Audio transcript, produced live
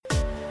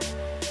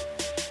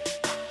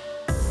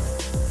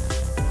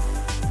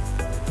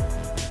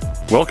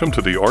Welcome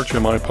to the Arch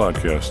MI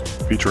podcast,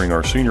 featuring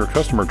our senior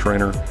customer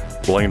trainer,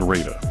 Blaine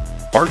Rada.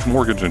 Arch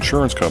Mortgage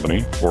Insurance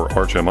Company, or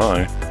Arch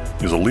MI,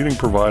 is a leading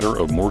provider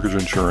of mortgage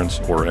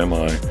insurance, or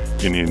MI,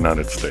 in the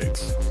United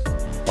States.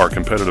 Our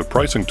competitive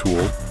pricing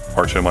tool,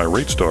 Arch MI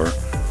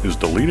RateStar, is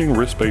the leading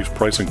risk-based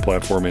pricing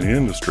platform in the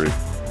industry,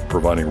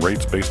 providing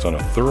rates based on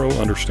a thorough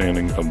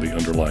understanding of the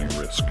underlying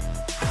risk.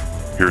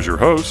 Here's your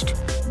host,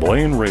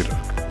 Blaine Rada.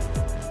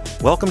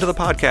 Welcome to the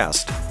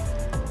podcast.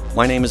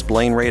 My name is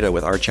Blaine Rada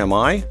with Arch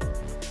MI.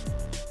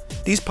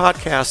 These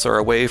podcasts are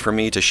a way for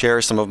me to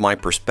share some of my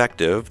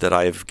perspective that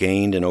I've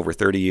gained in over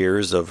 30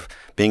 years of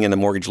being in the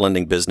mortgage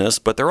lending business,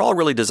 but they're all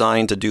really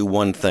designed to do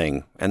one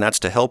thing, and that's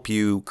to help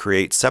you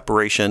create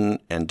separation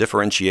and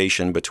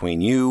differentiation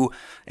between you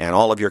and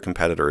all of your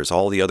competitors,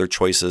 all the other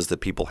choices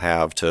that people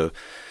have to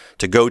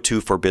go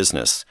to for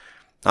business.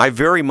 I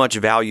very much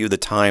value the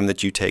time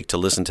that you take to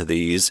listen to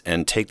these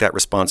and take that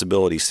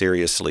responsibility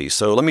seriously.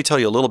 So let me tell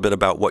you a little bit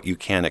about what you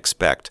can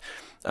expect.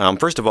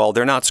 First of all,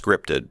 they're not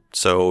scripted.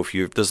 So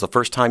if this is the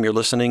first time you're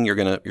listening, you're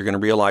gonna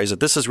realize that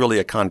this is really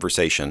a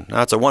conversation.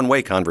 Now, it's a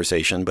one-way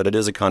conversation, but it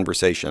is a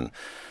conversation.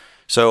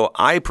 So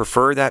I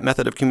prefer that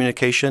method of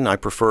communication. I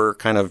prefer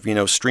kind of,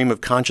 stream of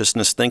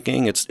consciousness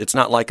thinking. It's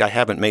not like I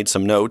haven't made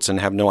some notes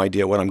and have no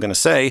idea what I'm going to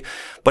say,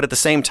 but at the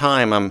same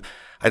time,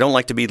 I don't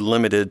like to be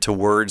limited to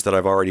words that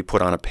I've already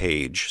put on a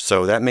page.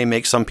 So that may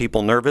make some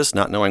people nervous,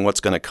 not knowing what's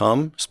going to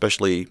come,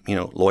 especially,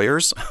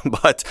 lawyers.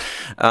 But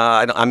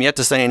I'm yet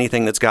to say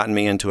anything that's gotten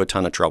me into a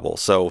ton of trouble.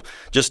 So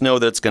just know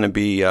that it's going to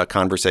be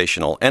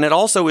conversational. And it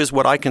also is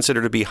what I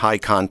consider to be high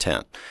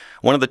content.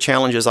 One of the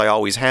challenges I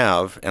always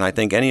have, and I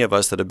think any of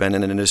us that have been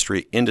in an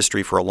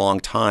industry for a long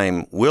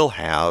time will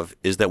have,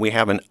 is that we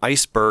have an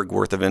iceberg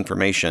worth of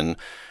information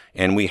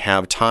and we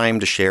have time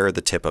to share the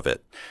tip of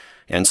it.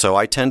 And so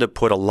I tend to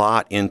put a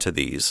lot into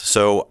these.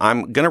 So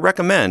I'm going to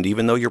recommend,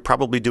 even though you're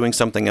probably doing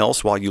something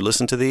else while you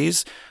listen to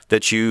these,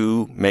 that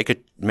you make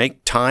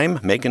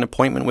an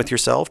appointment with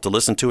yourself to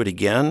listen to it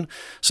again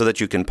so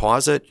that you can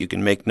pause it, you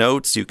can make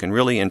notes, you can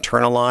really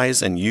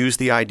internalize and use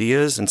the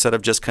ideas instead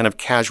of just kind of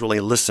casually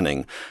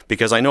listening.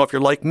 Because I know if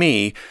you're like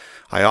me,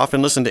 I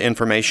often listen to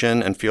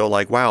information and feel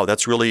like, wow,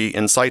 that's really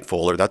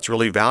insightful or that's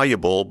really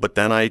valuable, but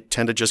then I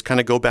tend to just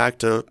kind of go back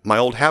to my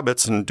old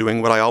habits and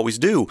doing what I always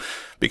do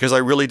because I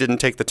really didn't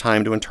take the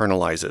time to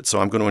internalize it. So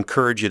I'm going to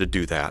encourage you to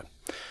do that.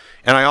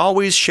 And I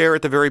always share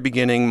at the very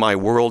beginning my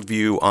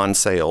worldview on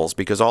sales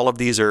because all of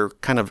these are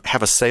kind of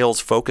have a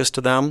sales focus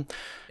to them.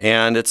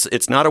 And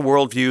it's not a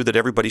worldview that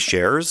everybody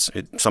shares.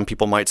 Some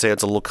people might say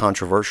it's a little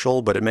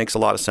controversial, but it makes a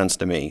lot of sense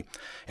to me.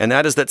 And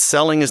that is that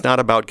selling is not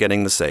about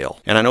getting the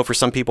sale. And I know for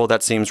some people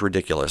that seems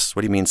ridiculous.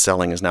 What do you mean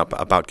selling is not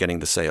about getting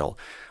the sale?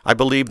 I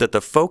believe that the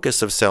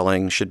focus of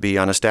selling should be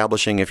on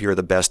establishing if you're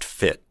the best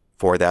fit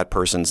for that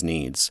person's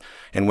needs.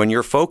 And when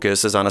your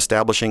focus is on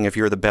establishing if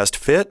you're the best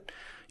fit,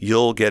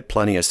 you'll get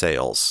plenty of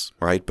sales,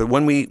 right? But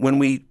when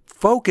we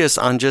focus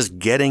on just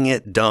getting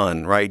it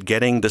done, right?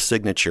 Getting the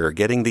signature,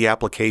 getting the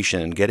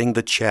application, getting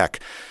the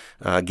check,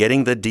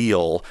 getting the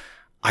deal,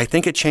 I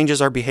think it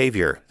changes our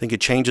behavior. I think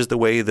it changes the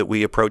way that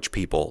we approach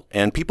people.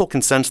 And people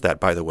can sense that,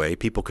 by the way.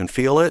 People can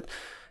feel it.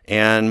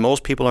 And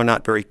most people are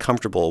not very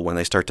comfortable when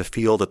they start to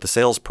feel that the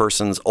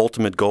salesperson's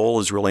ultimate goal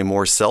is really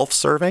more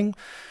self-serving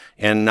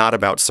and not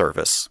about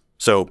service.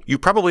 So you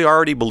probably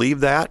already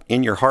believe that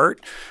in your heart,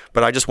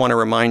 but I just want to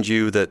remind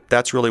you that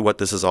that's really what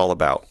this is all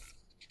about.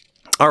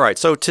 All right,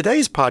 so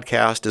today's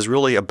podcast is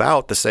really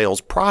about the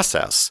sales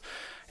process.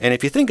 And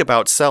if you think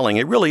about selling,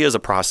 it really is a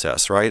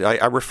process, right?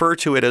 I refer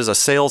to it as a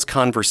sales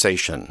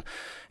conversation.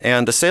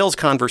 And the sales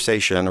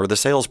conversation or the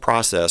sales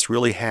process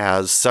really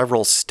has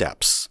several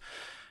steps.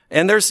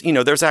 And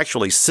there's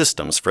actually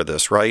systems for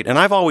this, right? And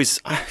I've always,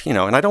 and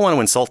I don't want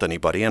to insult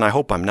anybody, and I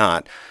hope I'm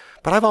not,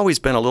 but I've always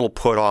been a little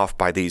put off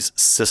by these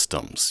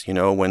systems.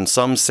 When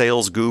some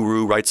sales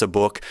guru writes a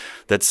book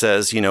that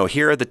says,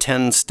 here are the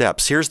 10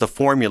 steps. Here's the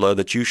formula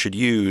that you should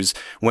use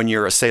when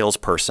you're a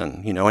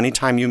salesperson.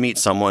 Anytime you meet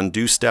someone,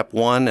 do step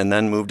 1 and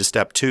then move to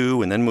step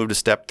 2 and then move to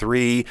step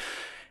 3.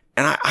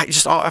 And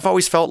I've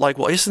always felt like,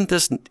 well, isn't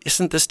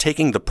this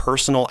taking the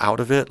personal out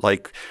of it?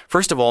 Like,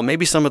 first of all,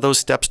 maybe some of those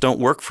steps don't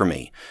work for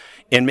me.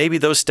 And maybe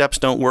those steps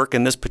don't work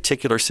in this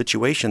particular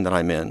situation that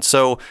I'm in.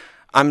 So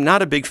I'm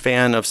not a big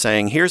fan of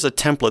saying, here's a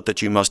template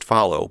that you must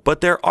follow,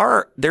 but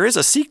there is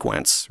a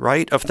sequence,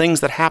 right, of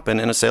things that happen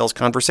in a sales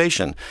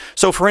conversation.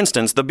 So for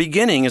instance, the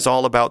beginning is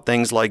all about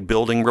things like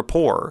building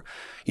rapport,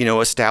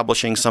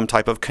 establishing some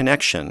type of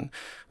connection,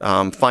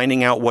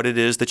 finding out what it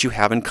is that you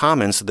have in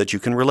common so that you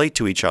can relate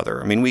to each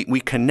other. I mean,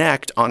 we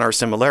connect on our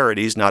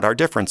similarities, not our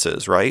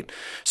differences, right?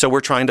 So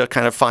we're trying to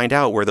kind of find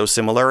out where those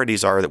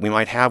similarities are that we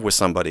might have with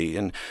somebody.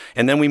 And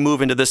then we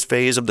move into this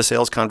phase of the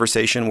sales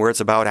conversation where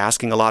it's about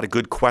asking a lot of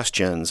good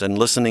questions and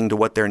listening to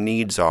what their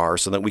needs are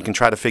so that we can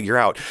try to figure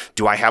out,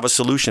 do I have a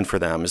solution for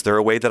them? Is there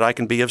a way that I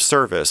can be of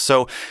service?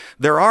 So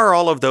there are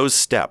all of those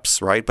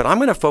steps, right? But I'm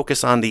going to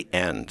focus on the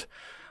end.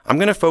 I'm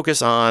going to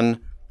focus on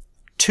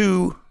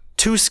two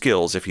two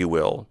skills, if you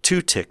will,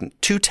 two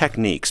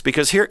techniques.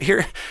 Because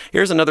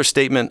here's another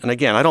statement. And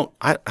again,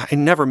 I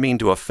never mean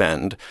to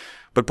offend,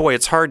 but boy,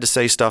 it's hard to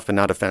say stuff and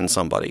not offend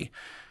somebody.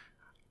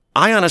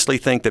 I honestly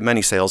think that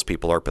many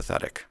salespeople are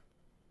pathetic.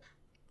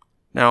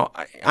 Now,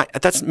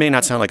 that may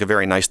not sound like a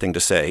very nice thing to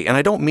say, and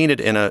I don't mean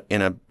it in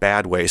a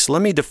bad way. So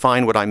let me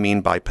define what I mean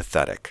by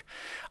pathetic.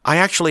 I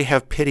actually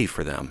have pity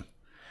for them.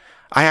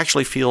 I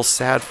actually feel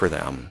sad for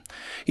them.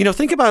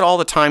 Think about all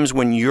the times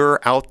when you're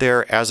out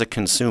there as a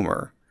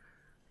consumer,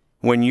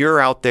 when you're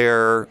out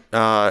there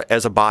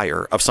as a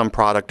buyer of some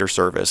product or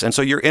service, and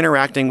so you're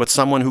interacting with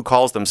someone who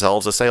calls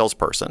themselves a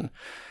salesperson.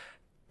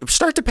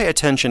 Start to pay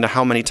attention to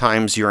how many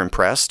times you're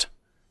impressed.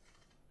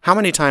 How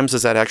many times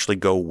does that actually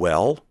go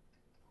well?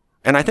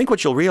 And I think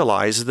what you'll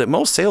realize is that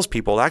most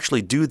salespeople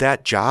actually do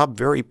that job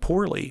very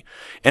poorly.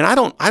 And I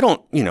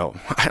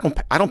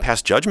don't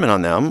pass judgment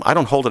on them. I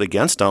don't hold it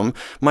against them.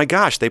 My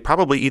gosh, they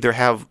probably either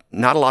have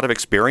not a lot of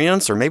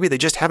experience or maybe they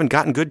just haven't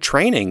gotten good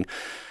training.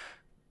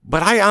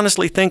 But I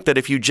honestly think that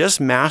if you just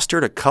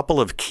mastered a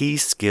couple of key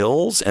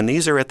skills, and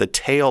these are at the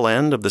tail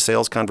end of the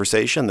sales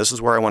conversation, this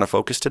is where I want to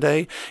focus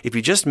today. If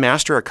you just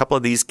master a couple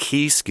of these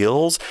key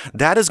skills,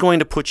 that is going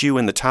to put you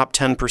in the top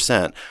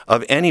 10%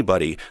 of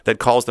anybody that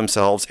calls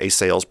themselves a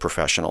sales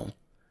professional.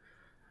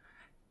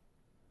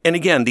 And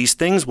again, these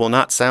things will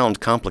not sound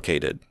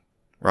complicated,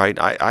 right?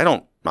 I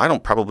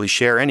don't probably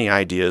share any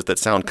ideas that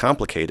sound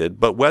complicated,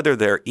 but whether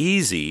they're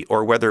easy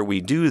or whether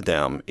we do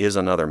them is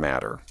another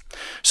matter.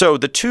 So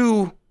the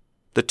two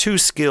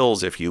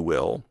skills, if you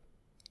will,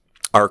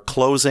 are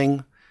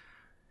closing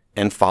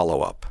and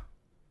follow-up.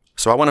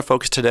 So I want to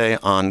focus today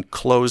on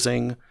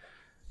closing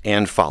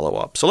and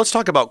follow-up. So let's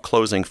talk about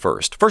closing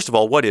first. First of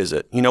all, what is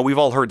it? We've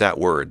all heard that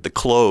word, the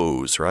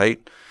close,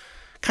 right?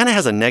 Kind of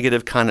has a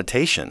negative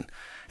connotation.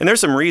 And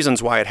there's some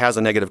reasons why it has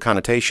a negative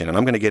connotation, and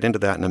I'm going to get into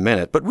that in a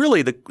minute. But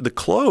really, the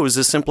close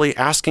is simply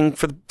asking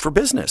for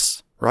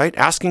business, right?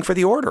 Asking for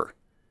the order.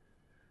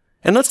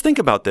 And let's think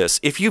about this.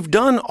 If you've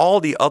done all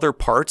the other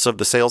parts of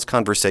the sales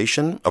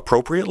conversation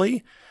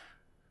appropriately,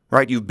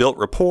 right? You've built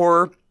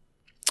rapport.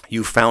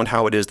 You've found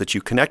how it is that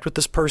you connect with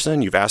this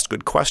person. You've asked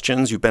good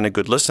questions. You've been a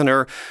good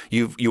listener.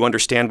 You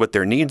understand what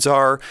their needs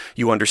are.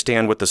 You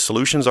understand what the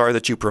solutions are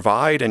that you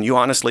provide. And you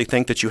honestly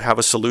think that you have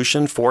a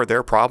solution for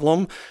their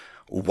problem.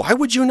 Why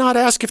would you not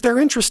ask if they're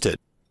interested?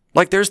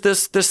 Like there's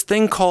this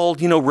thing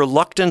called,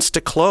 reluctance to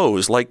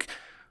close.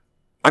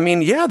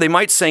 They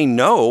might say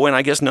no, and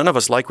I guess none of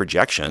us like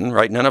rejection,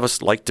 right? None of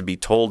us like to be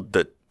told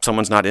that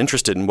someone's not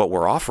interested in what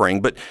we're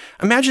offering. But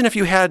imagine if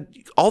you had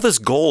all this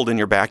gold in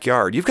your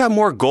backyard. You've got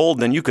more gold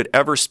than you could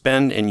ever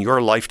spend in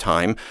your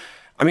lifetime.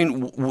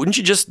 Wouldn't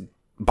you just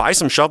buy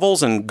some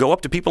shovels and go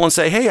up to people and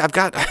say, "Hey, I've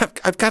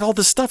got all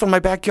this stuff in my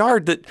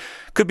backyard that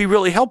could be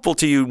really helpful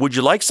to you. Would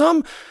you like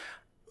some?"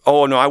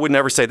 Oh, no, I would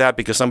never say that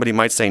because somebody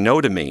might say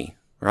no to me,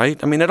 right?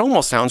 It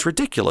almost sounds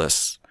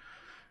ridiculous.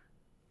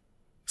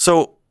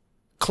 So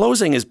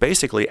closing is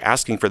basically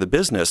asking for the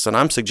business, and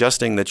I'm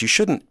suggesting that you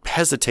shouldn't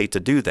hesitate to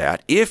do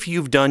that if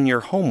you've done your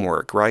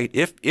homework, right?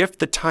 If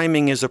the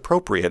timing is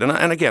appropriate.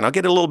 And again, I'll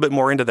get a little bit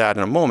more into that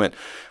in a moment,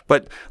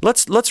 but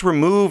let's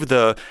remove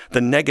the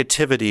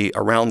negativity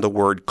around the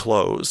word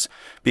close,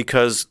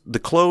 because the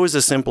close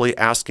is simply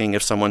asking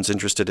if someone's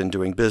interested in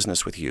doing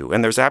business with you.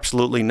 And there's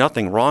absolutely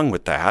nothing wrong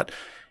with that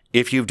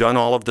if you've done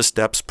all of the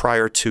steps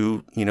prior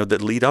to,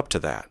 that lead up to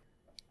that.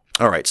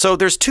 All right, so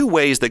there's two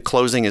ways that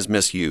closing is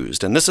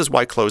misused, and this is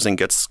why closing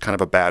gets kind of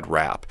a bad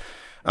rap.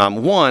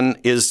 One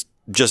is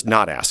just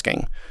not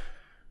asking,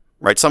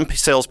 right? Some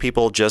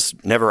salespeople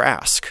just never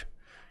ask,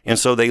 and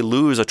so they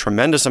lose a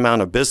tremendous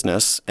amount of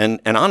business, and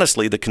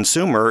honestly, the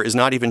consumer is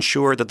not even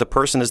sure that the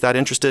person is that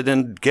interested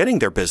in getting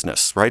their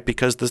business, right?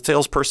 Because the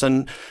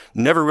salesperson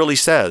never really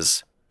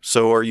says,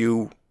 "So are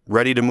you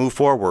ready to move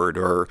forward?"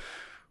 or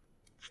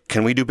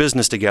 "Can we do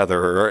business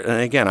together?"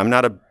 And again, I'm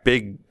not a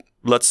big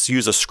let's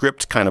use a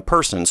script kind of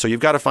person. So you've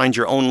got to find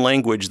your own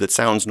language that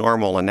sounds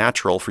normal and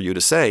natural for you to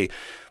say.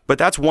 But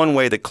that's one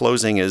way that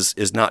closing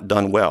is not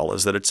done well,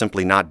 is that it's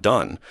simply not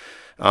done.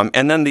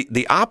 And then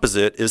the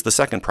opposite is the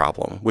second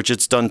problem, which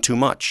it's done too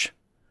much.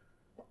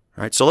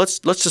 Right? So let's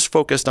just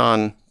focus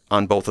on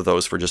both of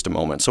those for just a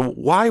moment. So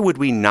why would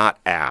we not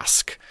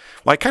ask?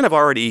 Well, I kind of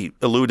already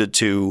alluded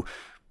to,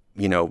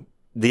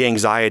 the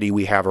anxiety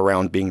we have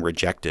around being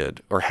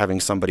rejected or having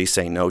somebody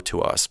say no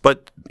to us.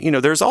 But,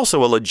 there's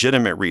also a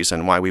legitimate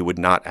reason why we would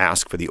not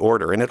ask for the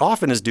order, and it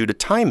often is due to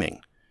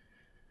timing.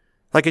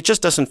 Like it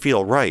just doesn't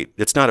feel right.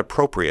 It's not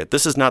appropriate.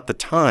 This is not the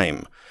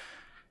time.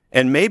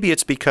 And maybe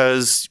it's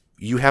because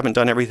you haven't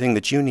done everything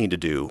that you need to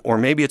do, or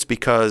maybe it's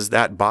because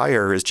that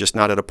buyer is just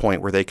not at a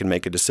point where they can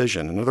make a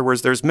decision. In other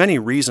words, there's many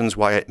reasons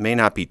why it may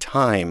not be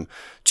time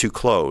to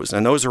close,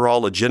 and those are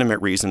all legitimate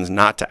reasons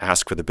not to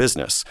ask for the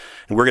business.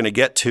 And we're going to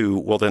get to,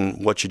 well,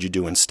 then what should you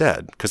do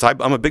instead? Because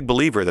I'm a big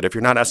believer that if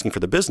you're not asking for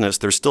the business,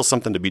 there's still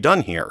something to be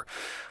done here,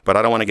 but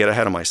I don't want to get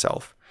ahead of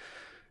myself.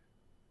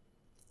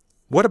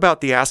 What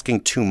about the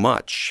asking too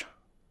much?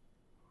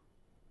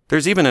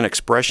 There's even an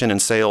expression in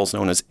sales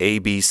known as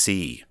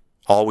ABC.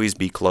 Always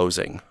be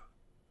closing.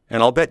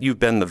 And I'll bet you've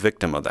been the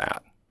victim of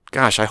that.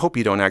 Gosh, I hope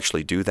you don't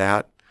actually do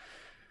that.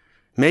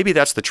 Maybe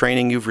that's the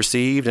training you've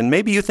received, and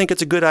maybe you think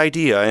it's a good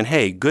idea, and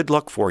hey, good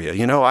luck for you.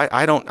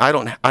 I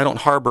don't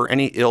harbor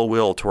any ill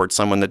will towards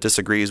someone that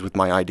disagrees with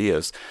my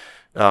ideas.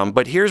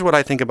 But here's what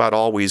I think about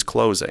always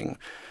closing.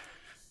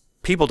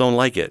 People don't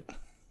like it,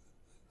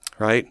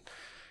 right?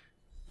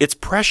 It's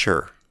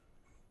pressure.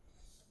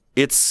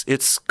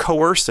 It's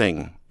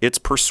coercing. It's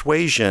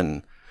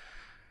persuasion.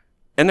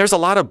 And there's a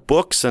lot of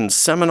books and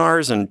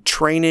seminars and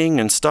training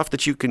and stuff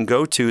that you can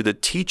go to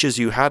that teaches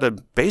you how to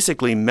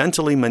basically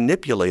mentally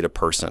manipulate a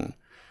person.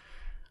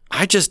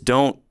 I just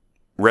don't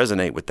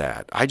resonate with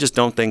that. I just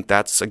don't think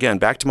that's, again,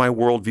 back to my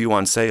worldview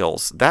on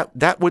sales.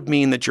 That would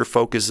mean that your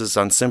focus is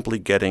on simply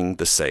getting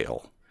the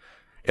sale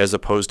as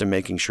opposed to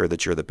making sure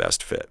that you're the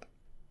best fit.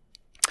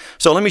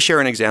 So let me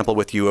share an example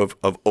with you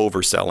of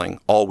overselling,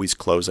 always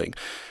closing.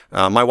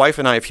 My wife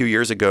and I, a few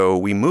years ago,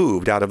 we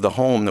moved out of the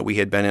home that we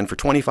had been in for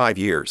 25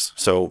 years.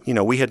 So,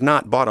 we had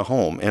not bought a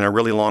home in a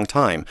really long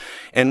time.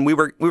 And we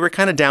were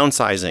kind of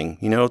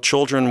downsizing.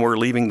 Children were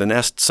leaving the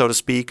nest, so to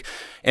speak.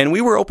 And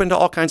we were open to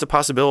all kinds of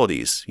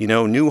possibilities.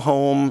 New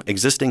home,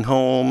 existing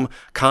home,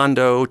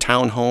 condo,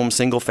 townhome,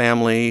 single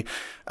family.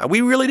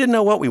 We really didn't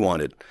know what we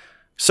wanted.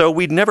 So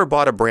we'd never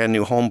bought a brand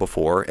new home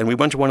before, and we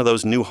went to one of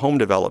those new home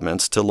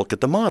developments to look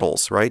at the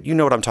models, right? You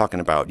know what I'm talking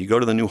about. You go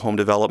to the new home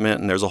development,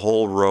 and there's a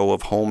whole row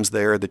of homes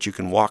there that you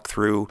can walk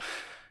through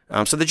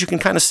so that you can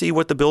kind of see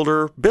what the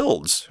builder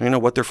builds,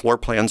 what their floor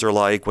plans are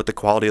like, what the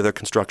quality of their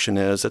construction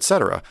is,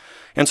 etc.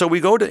 And so we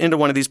go into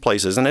one of these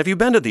places, and if you've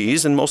been to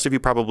these, and most of you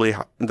probably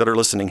that are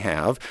listening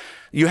have,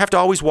 you have to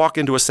always walk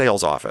into a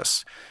sales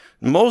office.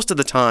 Most of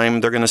the time,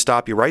 they're going to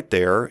stop you right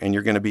there, and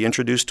you're going to be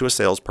introduced to a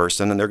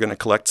salesperson, and they're going to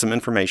collect some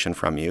information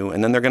from you,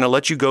 and then they're going to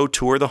let you go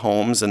tour the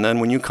homes, and then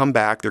when you come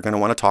back, they're going to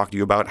want to talk to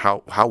you about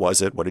how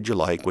was it, what did you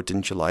like, what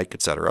didn't you like,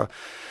 etc.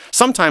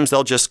 Sometimes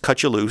they'll just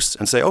cut you loose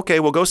and say, okay,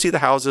 we'll go see the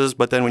houses,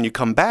 but then when you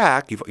come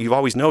back, you've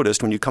always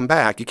noticed when you come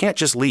back, you can't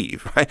just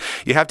leave, right?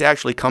 You have to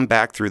actually come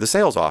back through the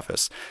sales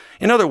office.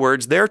 In other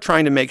words, they're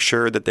trying to make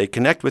sure that they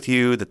connect with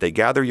you, that they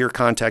gather your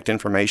contact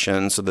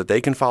information so that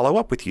they can follow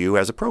up with you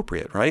as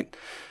appropriate, right?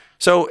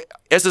 So,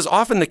 as is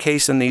often the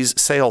case in these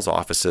sales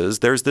offices,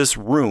 there's this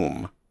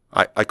room.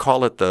 I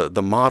call it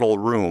the model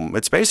room.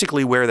 It's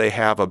basically where they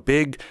have a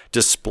big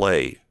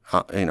display,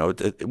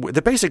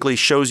 that basically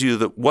shows you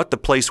what the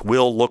place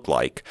will look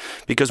like.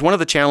 Because one of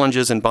the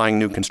challenges in buying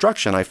new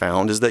construction, I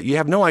found, is that you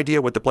have no idea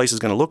what the place is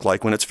going to look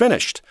like when it's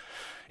finished.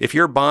 If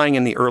you're buying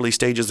in the early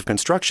stages of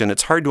construction,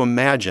 it's hard to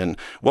imagine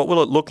what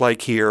will it look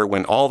like here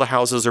when all the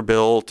houses are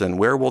built, and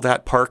where will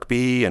that park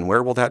be, and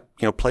where will that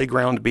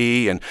playground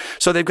be. And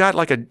so they've got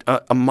like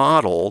a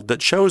model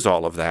that shows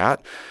all of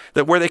that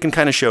where they can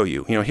kind of show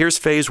you, here's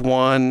phase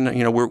one,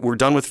 we're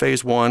done with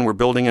phase one, we're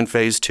building in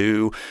phase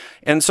two.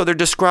 And so they're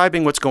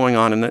describing what's going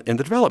on in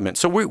the development.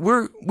 So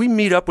we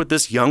meet up with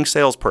this young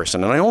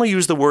salesperson, and I only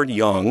use the word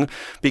young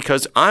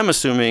because I'm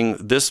assuming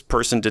this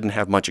person didn't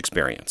have much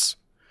experience.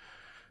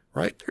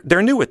 Right?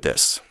 They're new at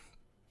this.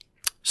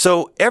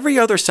 So every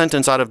other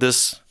sentence out of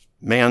this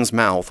man's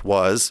mouth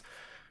was,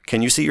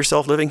 can you see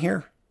yourself living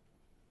here?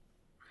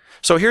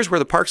 So here's where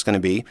the park's going to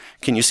be.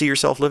 Can you see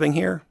yourself living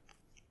here?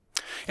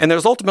 And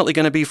there's ultimately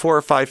going to be 4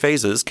 or 5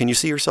 phases. Can you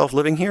see yourself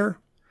living here?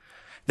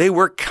 They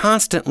were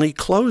constantly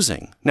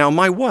closing. Now,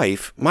 my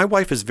wife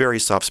is very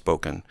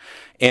soft-spoken,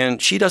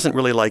 and she doesn't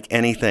really like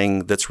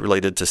anything that's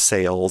related to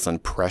sales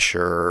and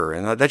pressure,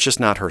 and that's just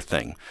not her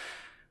thing.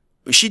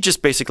 She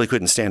just basically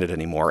couldn't stand it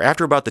anymore.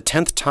 After about the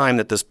 10th time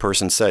that this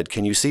person said,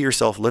 can you see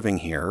yourself living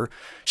here?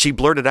 She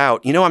blurted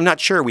out, I'm not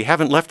sure. We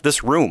haven't left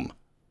this room.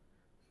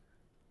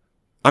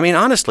 I mean,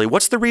 honestly,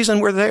 what's the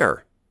reason we're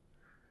there?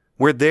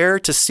 We're there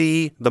to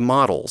see the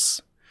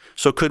models.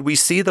 So could we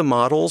see the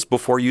models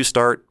before you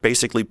start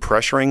basically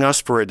pressuring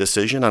us for a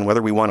decision on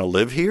whether we want to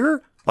live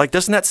here? Like,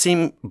 doesn't that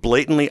seem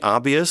blatantly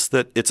obvious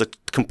that it's a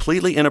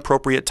completely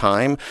inappropriate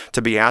time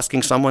to be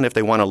asking someone if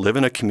they want to live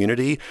in a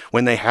community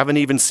when they haven't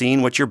even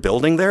seen what you're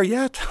building there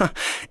yet?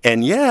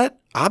 And yet,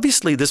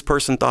 obviously, this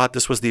person thought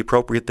this was the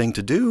appropriate thing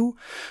to do.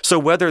 So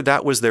whether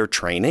that was their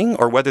training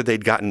or whether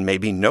they'd gotten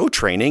maybe no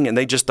training and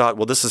they just thought,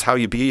 well, this is how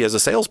you be as a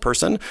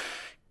salesperson,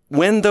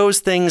 when those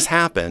things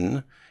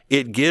happen,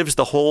 it gives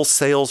the whole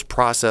sales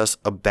process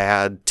a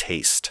bad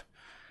taste.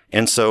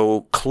 And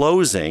so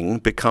closing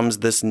becomes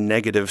this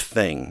negative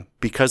thing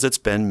because it's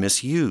been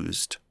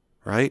misused,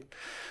 right?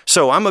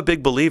 So I'm a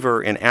big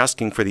believer in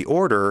asking for the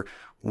order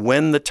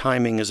when the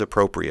timing is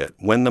appropriate,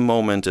 when the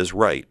moment is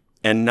right,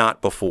 and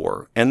not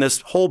before. And this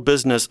whole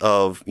business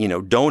of,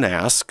 don't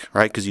ask,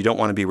 right? Because you don't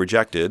want to be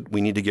rejected. We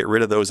need to get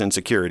rid of those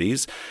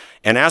insecurities.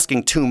 And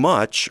asking too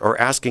much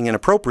or asking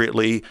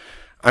inappropriately,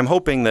 I'm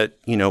hoping that,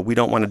 we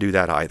don't want to do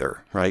that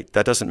either, right?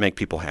 That doesn't make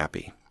people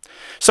happy.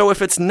 So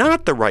if it's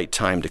not the right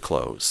time to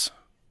close,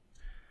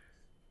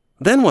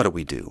 then what do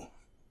we do?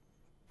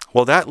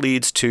 Well, that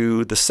leads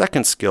to the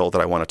second skill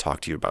that I want to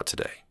talk to you about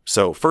today.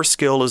 So first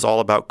skill is all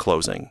about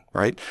closing,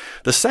 right?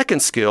 The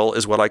second skill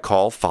is what I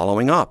call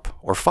following up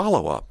or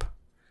follow-up.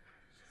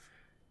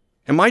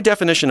 And my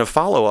definition of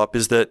follow-up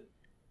is that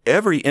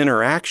every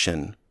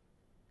interaction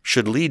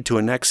should lead to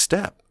a next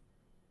step,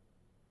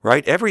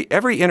 right?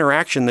 Every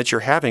interaction that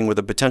you're having with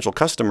a potential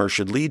customer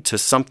should lead to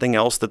something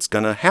else that's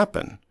going to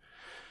happen.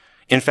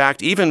 In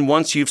fact, even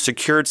once you've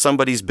secured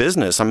somebody's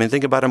business, I mean,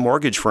 think about a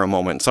mortgage for a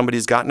moment.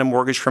 Somebody's gotten a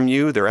mortgage from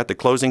you. They're at the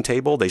closing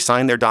table. They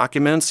signed their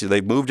documents.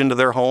 They've moved into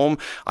their home.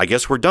 I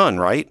guess we're done,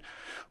 right?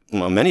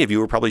 Well, many of you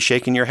are probably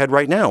shaking your head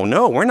right now.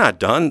 No, we're not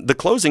done. The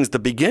closing's the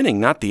beginning,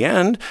 not the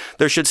end.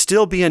 There should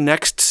still be a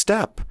next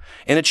step,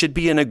 and it should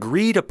be an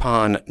agreed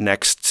upon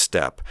next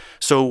step.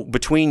 So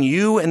between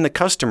you and the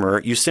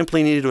customer, you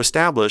simply need to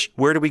establish,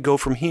 where do we go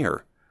from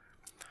here?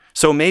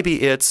 So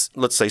maybe it's,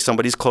 let's say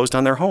somebody's closed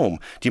on their home.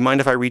 Do you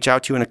mind if I reach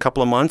out to you in a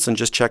couple of months and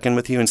just check in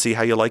with you and see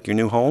how you like your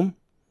new home?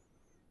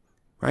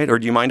 Right? Or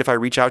do you mind if I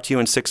reach out to you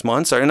in 6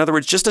 months? Or in other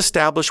words, just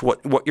establish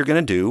what you're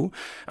going to do.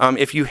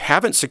 If you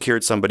haven't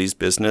secured somebody's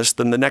business,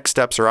 then the next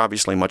steps are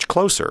obviously much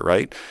closer,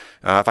 right?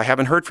 If I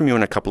haven't heard from you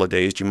in a couple of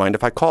days, do you mind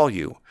if I call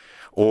you?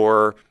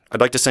 Or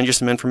I'd like to send you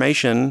some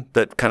information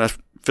that kind of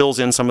fills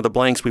in some of the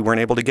blanks we weren't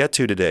able to get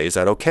to today. Is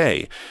that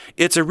okay?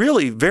 It's a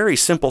really very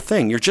simple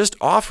thing. You're just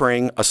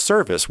offering a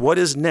service. What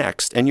is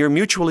next? And you're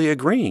mutually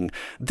agreeing.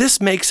 This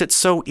makes it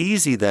so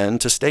easy then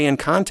to stay in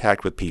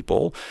contact with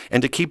people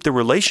and to keep the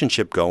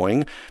relationship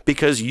going,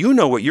 because you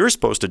know what you're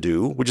supposed to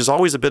do, which is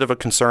always a bit of a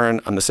concern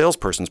on the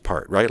salesperson's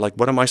part, right? Like,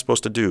 what am I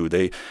supposed to do?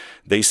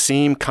 They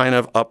seem kind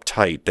of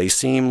uptight. They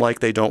seem like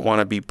they don't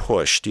want to be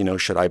pushed. You know,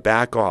 should I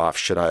back off?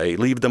 Should I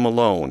leave them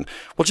alone?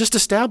 Well, just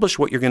establish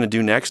what you're going to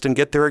do next and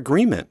get their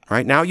agreement.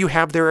 Right now you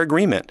have their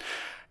agreement,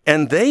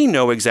 and they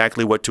know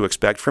exactly what to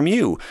expect from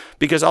you.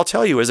 Because I'll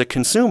tell you, as a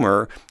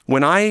consumer,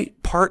 when I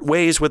part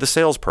ways with a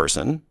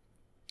salesperson,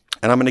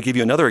 and I'm going to give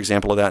you another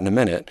example of that in a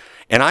minute,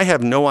 and I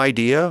have no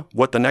idea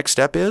what the next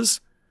step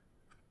is,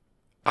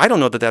 I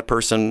don't know that that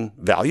person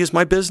values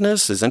my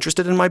business, is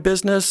interested in my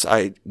business,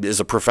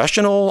 is a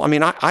professional. I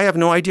mean, I have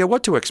no idea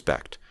what to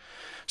expect.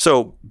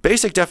 So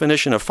basic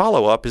definition of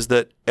follow-up is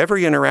that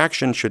every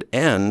interaction should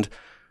end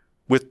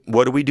with,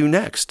 what do we do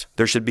next?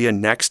 There should be a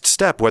next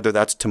step, whether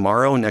that's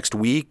tomorrow, next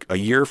week, a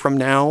year from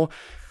now.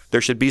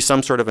 There should be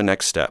some sort of a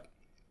next step.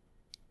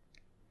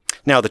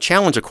 Now, the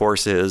challenge, of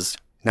course, is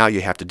now you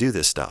have to do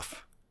this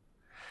stuff.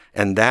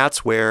 And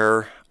that's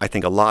where I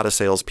think a lot of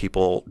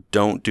salespeople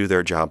don't do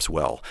their jobs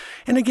well.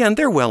 And again,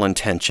 they're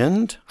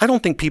well-intentioned. I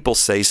don't think people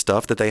say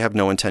stuff that they have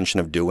no intention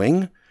of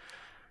doing.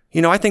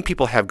 You know, I think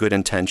people have good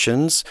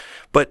intentions,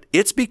 but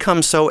it's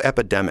become so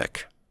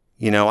epidemic.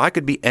 You know, I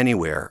could be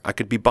anywhere. I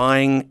could be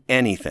buying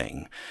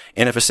anything.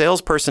 And if a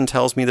salesperson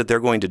tells me that they're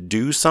going to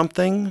do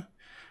something,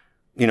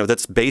 you know,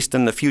 that's based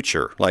in the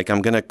future, like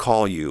I'm going to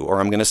call you, or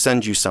I'm going to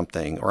send you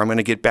something, or I'm going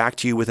to get back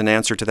to you with an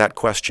answer to that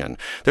question,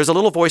 there's a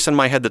little voice in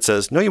my head that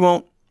says, no, you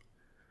won't.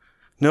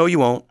 No, you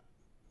won't.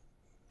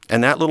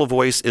 And that little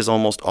voice is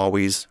almost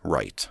always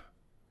right.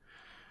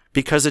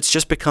 Because it's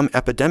just become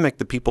epidemic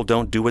that people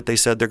don't do what they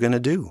said they're going to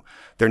do.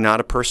 They're not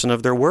a person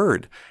of their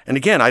word. And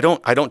again, I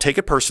don't take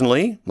it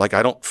personally. Like,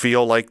 I don't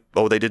feel like,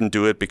 oh, they didn't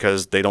do it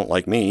because they don't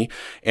like me.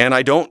 And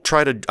I don't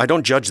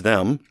judge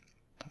them.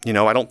 You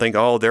know, I don't think,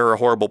 oh, they're a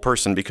horrible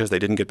person because they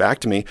didn't get back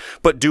to me.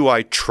 But do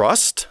I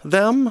trust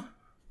them?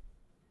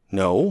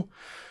 No.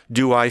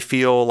 Do I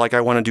feel like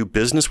I want to do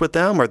business with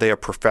them? Are they a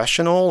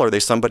professional? Are they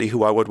somebody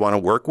who I would want to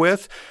work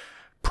with?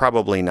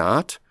 Probably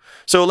not.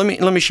 So let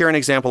me share an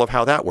example of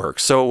how that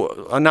works.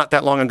 So not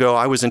that long ago,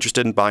 I was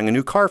interested in buying a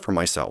new car for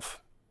myself.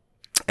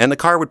 And the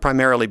car would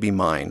primarily be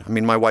mine. I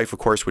mean, my wife, of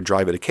course, would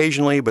drive it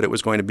occasionally, but it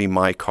was going to be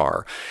my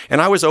car. And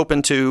I was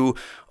open to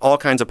all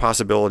kinds of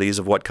possibilities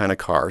of what kind of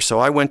car. So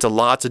I went to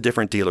lots of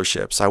different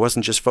dealerships. I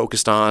wasn't just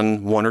focused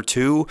on one or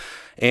two,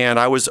 and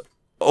I was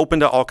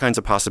open to all kinds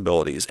of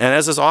possibilities. And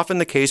as is often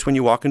the case when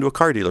you walk into a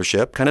car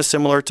dealership, kind of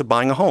similar to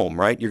buying a home,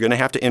 right? You're going to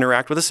have to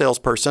interact with a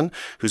salesperson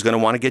who's going to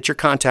want to get your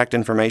contact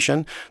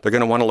information. They're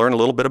going to want to learn a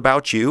little bit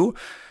about you.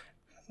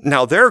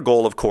 Now, their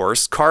goal, of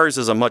course, cars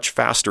is a much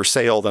faster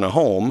sale than a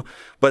home,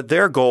 but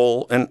their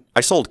goal, and I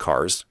sold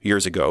cars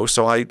years ago,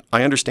 so I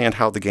understand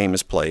how the game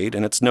is played,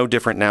 and it's no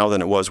different now than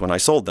it was when I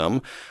sold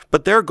them.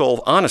 But their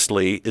goal,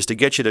 honestly, is to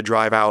get you to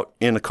drive out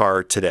in a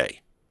car today.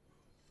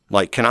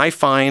 Like, can I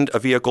find a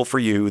vehicle for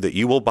you that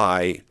you will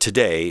buy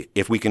today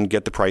if we can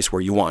get the price where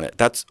you want it?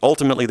 That's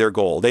ultimately their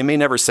goal. They may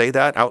never say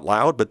that out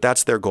loud, but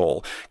that's their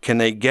goal. Can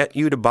they get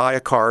you to buy a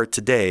car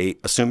today,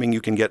 assuming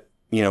you can get,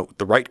 you know,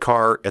 the right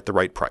car at the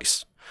right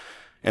price?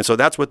 And so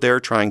that's what they're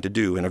trying to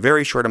do in a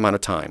very short amount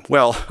of time.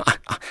 Well,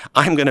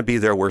 I'm going to be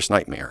their worst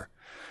nightmare,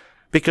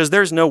 because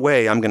there's no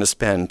way I'm going to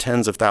spend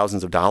tens of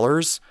thousands of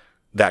dollars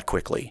that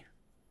quickly.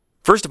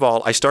 First of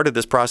all, I started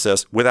this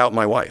process without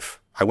my wife.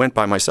 I went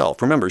by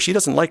myself. Remember, she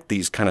doesn't like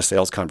these kind of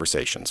sales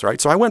conversations, right?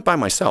 So I went by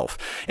myself.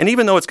 And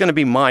even though it's going to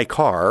be my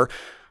car,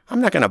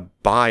 I'm not going to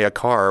buy a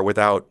car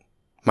without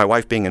my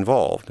wife being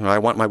involved. I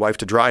want my wife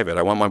to drive it.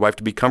 I want my wife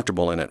to be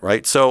comfortable in it,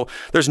 right? So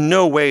there's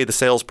no way the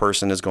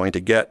salesperson is going to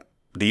get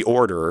the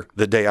order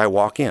the day I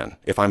walk in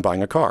if I'm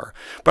buying a car.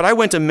 But I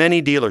went to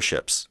many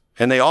dealerships,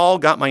 and they all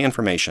got my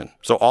information.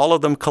 So all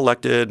of them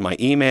collected my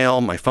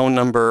email, my phone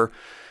number.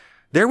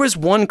 There was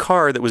one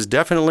car that was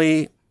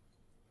definitely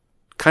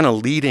kind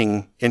of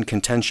leading in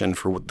contention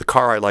for the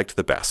car I liked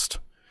the best.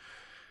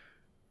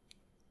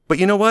 But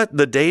you know what?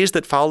 The days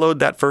that followed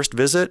that first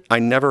visit, I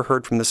never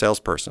heard from the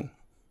salesperson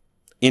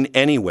in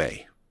any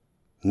way.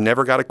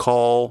 Never got a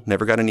call,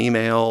 never got an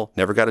email,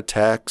 never got a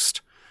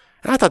text.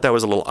 And I thought that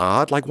was a little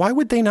odd. Like, why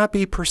would they not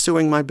be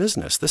pursuing my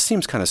business? This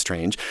seems kind of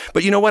strange.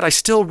 But you know what? I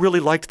still really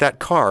liked that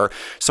car.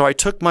 So I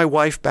took my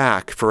wife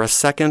back for a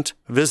second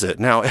visit.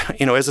 Now,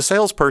 as a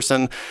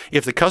salesperson,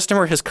 if the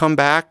customer has come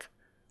back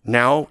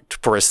now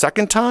for a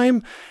second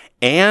time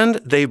and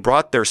they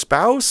brought their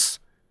spouse,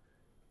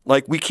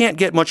 like, we can't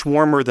get much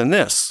warmer than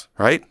this,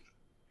 right?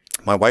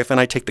 My wife and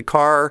I take the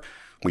car.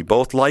 We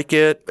both like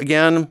it.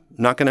 Again,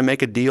 not going to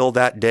make a deal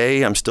that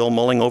day. I'm still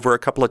mulling over a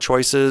couple of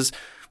choices.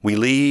 We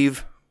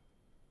leave.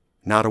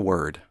 Not a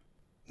word.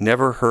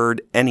 Never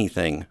heard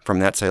anything from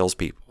that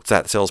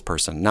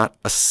salesperson. Not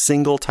a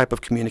single type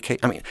of communication.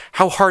 I mean,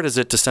 how hard is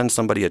it to send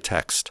somebody a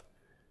text?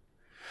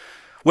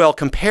 Well,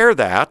 compare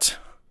that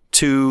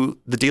to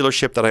the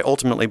dealership that I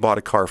ultimately bought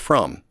a car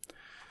from.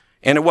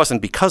 And it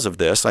wasn't because of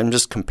this. I'm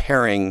just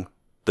comparing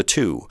the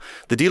two.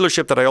 The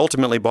dealership that I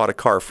ultimately bought a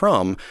car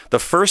from, the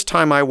first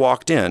time I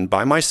walked in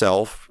by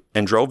myself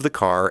and drove the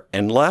car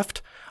and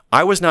left,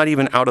 I was not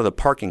even out of the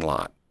parking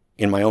lot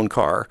in my own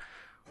car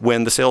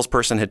when the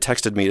salesperson had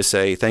texted me to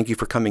say, "Thank you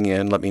for coming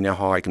in. Let me know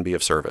how I can be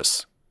of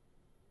service."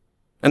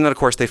 And then, of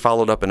course, they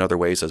followed up in other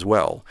ways as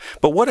well.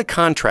 But what a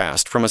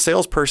contrast from a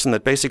salesperson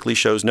that basically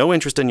shows no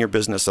interest in your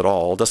business at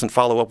all, doesn't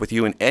follow up with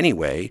you in any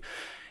way,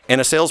 and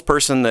a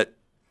salesperson that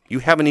you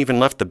haven't even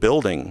left the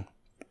building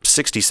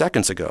 60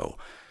 seconds ago,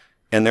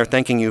 and they're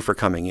thanking you for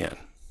coming in,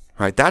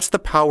 right? That's the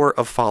power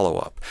of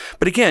follow-up.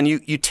 But again,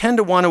 you tend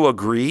to want to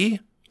agree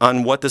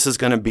on what this is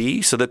going to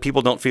be so that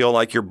people don't feel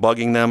like you're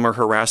bugging them or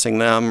harassing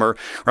them, or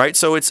right?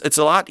 So it's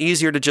a lot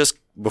easier to just,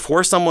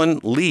 before someone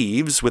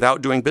leaves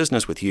without doing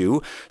business with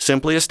you,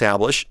 simply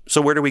establish,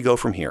 so where do we go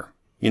from here?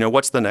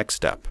 What's the next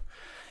step?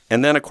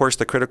 And then, of course,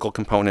 the critical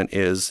component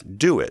is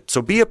do it.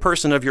 So be a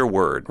person of your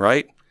word,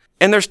 right?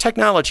 And there's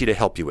technology to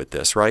help you with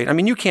this, right? I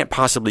mean, you can't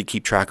possibly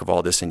keep track of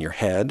all this in your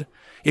head.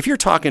 If you're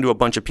talking to a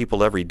bunch of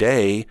people every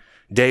day,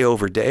 day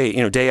over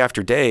day, day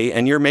after day,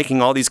 and you're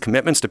making all these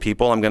commitments to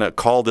people, I'm going to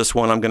call this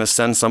one, I'm going to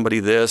send somebody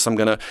this,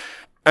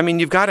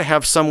 you've got to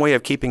have some way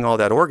of keeping all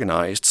that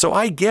organized. So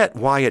I get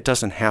why it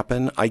doesn't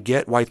happen. I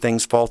get why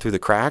things fall through the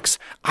cracks.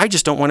 I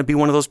just don't want to be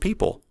one of those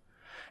people.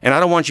 And I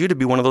don't want you to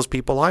be one of those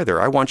people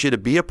either. I want you to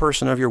be a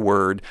person of your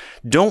word.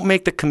 Don't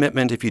make the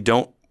commitment if you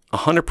don't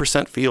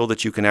 100% feel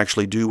that you can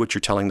actually do what you're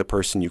telling the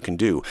person you can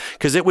do.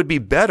 Because it would be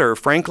better,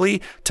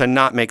 frankly, to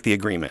not make the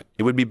agreement.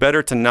 It would be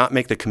better to not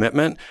make the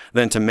commitment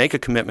than to make a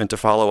commitment to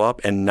follow up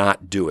and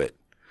not do it.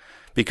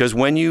 Because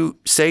when you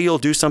say you'll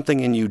do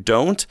something and you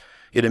don't,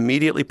 it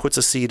immediately puts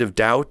a seed of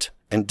doubt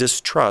and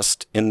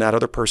distrust in that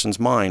other person's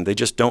mind. They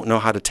just don't know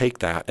how to take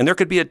that. And there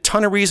could be a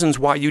ton of reasons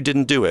why you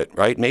didn't do it,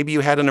 right? Maybe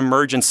you had an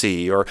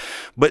emergency,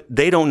 but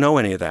they don't know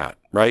any of that,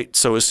 right?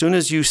 So as soon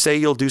as you say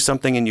you'll do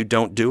something and you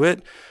don't do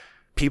it,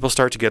 people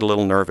start to get a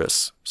little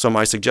nervous. So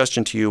my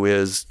suggestion to you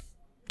is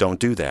don't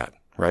do that,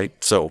 right?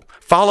 So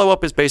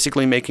follow-up is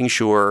basically making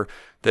sure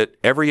that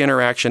every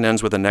interaction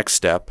ends with a next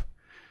step.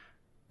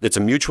 It's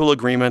a mutual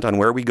agreement on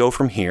where we go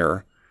from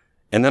here.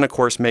 And then, of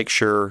course, make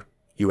sure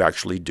you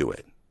actually do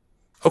it.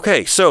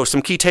 Okay, so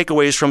some key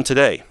takeaways from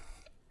today.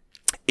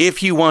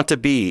 If you want to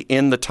be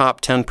in the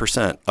top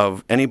 10%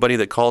 of anybody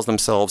that calls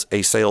themselves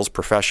a sales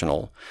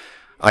professional,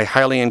 I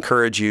highly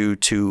encourage you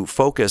to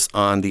focus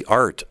on the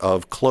art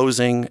of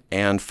closing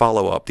and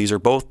follow-up. These are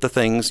both the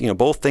things,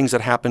 both things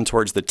that happen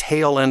towards the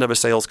tail end of a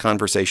sales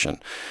conversation.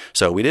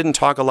 So we didn't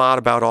talk a lot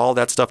about all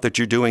that stuff that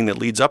you're doing that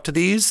leads up to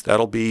these.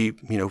 That'll be,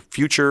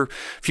 future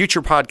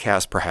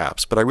podcasts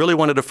perhaps. But I really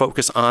wanted to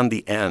focus on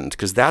the end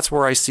because that's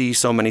where I see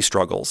so many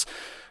struggles.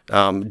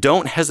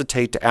 Don't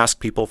hesitate to ask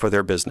people for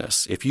their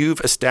business. If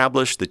you've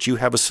established that you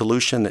have a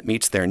solution that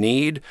meets their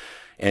need,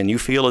 and you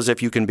feel as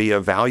if you can be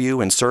of value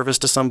and service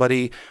to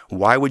somebody,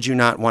 why would you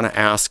not want to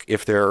ask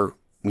if they're,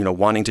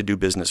 wanting to do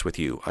business with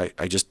you?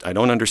 I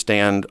don't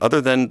understand,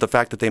 other than the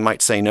fact that they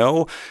might say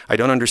no, I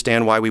don't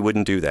understand why we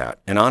wouldn't do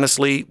that. And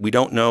honestly, we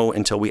don't know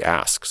until we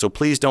ask. So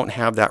please don't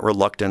have that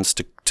reluctance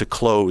to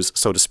close,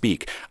 so to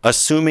speak,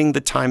 assuming the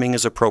timing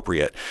is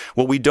appropriate.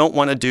 What we don't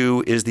want to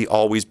do is the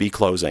always be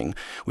closing.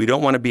 We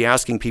don't want to be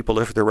asking people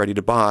if they're ready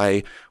to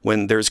buy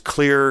when there's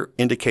clear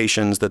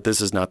indications that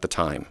this is not the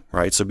time,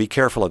 right? So be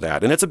careful of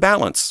that. And it's a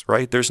balance,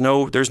 right? There's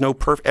no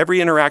every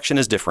interaction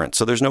is different.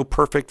 So there's no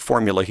perfect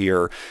formula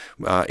here.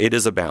 It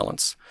is a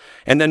balance.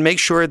 And then make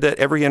sure that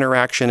every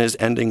interaction is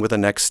ending with a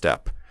next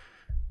step.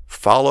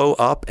 Follow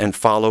up and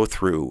follow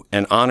through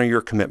and honor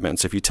your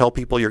commitments. If you tell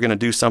people you're going to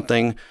do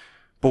something,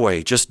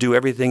 boy, just do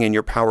everything in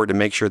your power to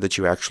make sure that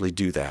you actually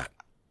do that.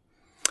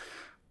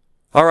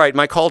 All right,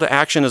 my call to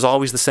action is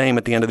always the same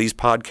at the end of these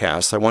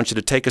podcasts. I want you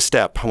to take a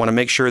step. I want to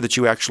make sure that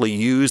you actually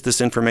use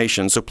this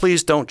information. So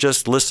please don't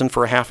just listen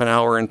for a half an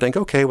hour and think,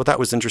 okay, well, that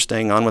was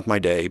interesting, on with my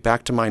day,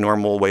 back to my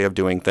normal way of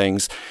doing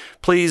things.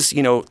 Please,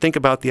 think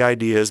about the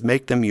ideas,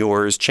 make them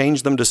yours,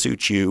 change them to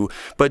suit you,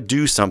 but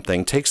do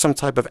something. Take some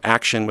type of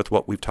action with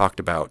what we've talked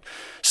about.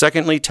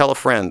 Secondly, tell a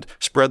friend.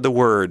 Spread the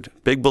word.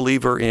 Big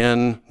believer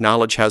in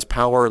knowledge has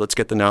power. Let's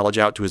get the knowledge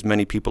out to as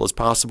many people as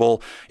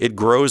possible. It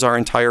grows our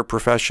entire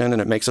profession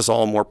and it makes us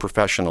all more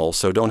professional.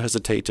 So don't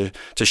hesitate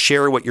to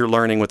share what you're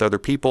learning with other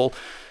people.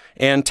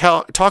 And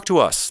talk to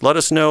us. Let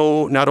us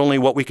know not only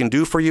what we can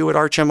do for you at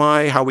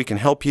ArchMI, how we can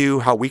help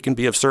you, how we can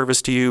be of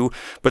service to you,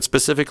 but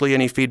specifically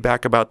any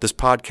feedback about this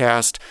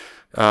podcast.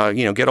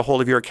 Get a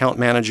hold of your account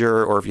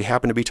manager, or if you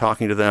happen to be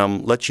talking to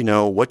them, let you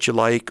know what you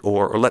like,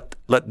 or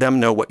let them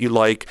know what you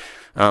like.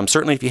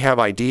 Certainly, if you have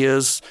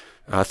ideas,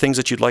 things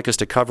that you'd like us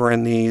to cover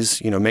in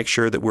these, make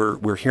sure that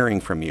we're hearing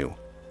from you.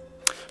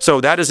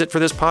 So that is it for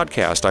this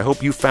podcast. I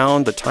hope you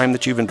found the time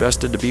that you've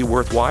invested to be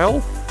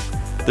worthwhile.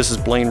 This is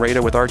Blaine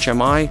Rada with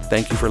ArchMI.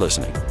 Thank you for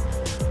listening.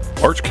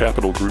 Arch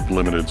Capital Group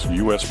Limited's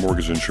U.S.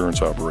 mortgage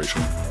insurance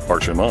operation,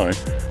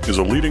 ArchMI, is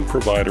a leading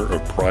provider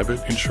of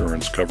private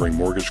insurance covering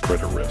mortgage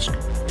credit risk.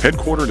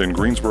 Headquartered in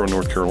Greensboro,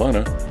 North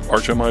Carolina,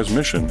 ArchMI's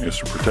mission is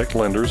to protect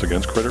lenders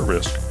against credit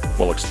risk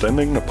while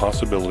extending the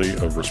possibility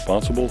of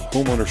responsible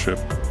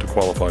homeownership to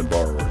qualified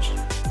borrowers.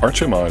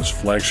 ArchMI's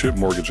flagship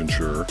mortgage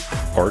insurer,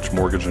 Arch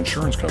Mortgage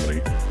Insurance Company,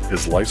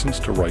 is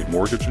licensed to write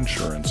mortgage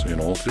insurance in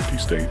all 50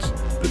 states,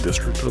 the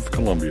District of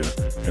Columbia,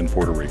 and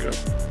Puerto Rico.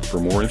 For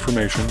more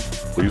information,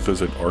 please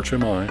visit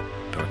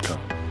archmi.com.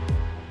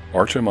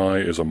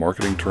 ArchMI is a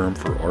marketing term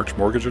for Arch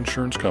Mortgage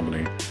Insurance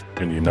Company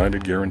and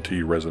United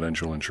Guarantee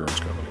Residential Insurance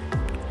Company.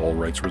 All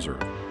rights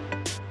reserved.